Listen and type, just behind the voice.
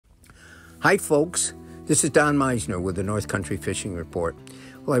Hi folks, this is Don Meisner with the North Country Fishing Report.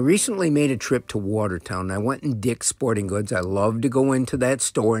 Well, I recently made a trip to Watertown. I went in Dick's Sporting Goods. I love to go into that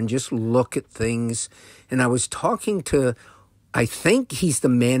store and just look at things. And I was talking to, I think he's the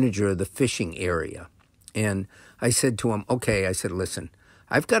manager of the fishing area. And I said to him, okay, I said, listen,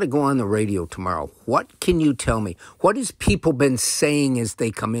 I've got to go on the radio tomorrow. What can you tell me? What has people been saying as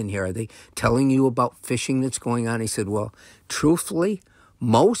they come in here? Are they telling you about fishing that's going on? He said, well, truthfully,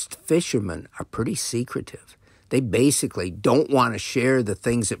 most fishermen are pretty secretive. They basically don't want to share the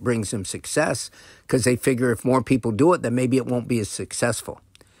things that brings them success because they figure if more people do it, then maybe it won't be as successful.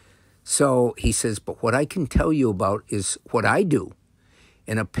 So he says, but what I can tell you about is what I do.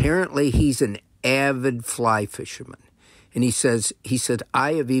 And apparently he's an avid fly fisherman. And he said,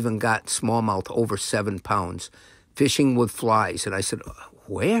 I have even got smallmouth over 7 pounds fishing with flies. And I said,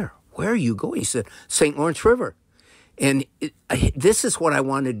 where? Where are you going? He said, St. Lawrence River. And this is what I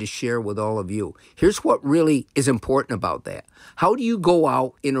wanted to share with all of you. Here's what really is important about that. How do you go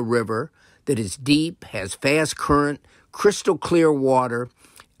out in a river that is deep, has fast current, crystal clear water,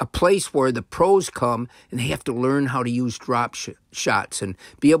 a place where the pros come and they have to learn how to use drop shots and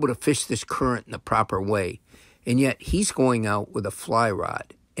be able to fish this current in the proper way? And yet he's going out with a fly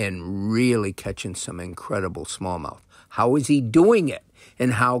rod and really catching some incredible smallmouth. How is he doing it?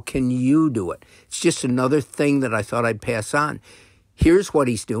 And how can you do it? It's just another thing that I thought I'd pass on. Here's what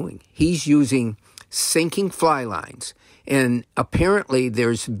he's doing. He's using sinking fly lines. And apparently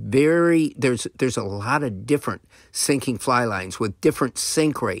there's a lot of different sinking fly lines with different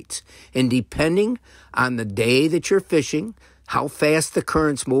sink rates. And depending on the day that you're fishing, how fast the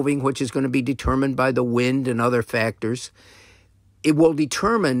current's moving, which is going to be determined by the wind and other factors, it will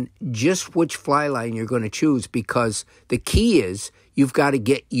determine just which fly line you're going to choose, because the key is you've got to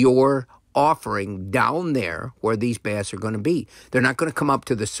get your offering down there where these bass are going to be. They're not going to come up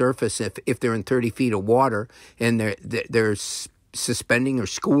to the surface if they're in 30 feet of water and they're suspending or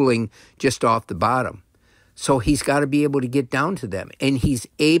schooling just off the bottom. So he's got to be able to get down to them. And he's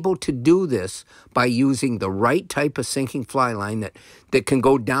able to do this by using the right type of sinking fly line that can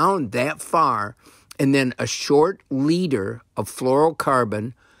go down that far, and then a short leader of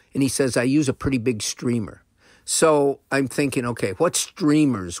fluorocarbon. And he says, I use a pretty big streamer. So I'm thinking, okay, what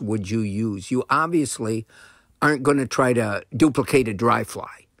streamers would you use? You obviously aren't going to try to duplicate a dry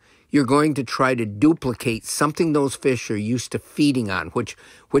fly. You're going to try to duplicate something those fish are used to feeding on, which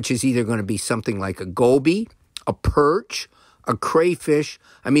is either going to be something like a goby, a perch, a crayfish.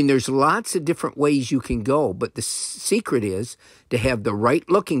 I mean, there's lots of different ways you can go, but the secret is to have the right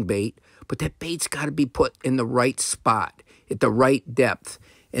looking bait, but that bait's got to be put in the right spot, at the right depth.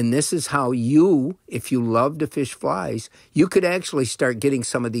 And this is how you, if you love to fish flies, you could actually start getting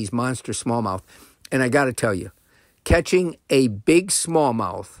some of these monster smallmouth. And I got to tell you, catching a big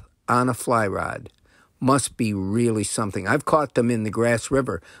smallmouth on a fly rod must be really something. I've caught them in the Grass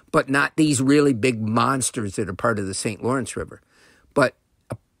River, but not these really big monsters that are part of the St. Lawrence River. But,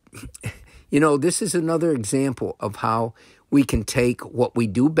 this is another example of how we can take what we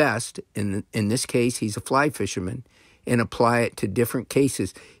do best, in this case, he's a fly fisherman, and apply it to different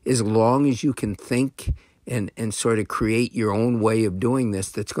cases, as long as you can think and sort of create your own way of doing this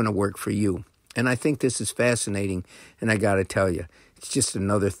that's going to work for you. And I think this is fascinating, and I got to tell you, it's just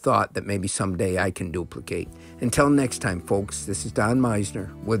another thought that maybe someday I can duplicate. Until next time, folks, this is Don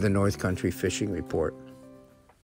Meisner with the North Country Fishing Report.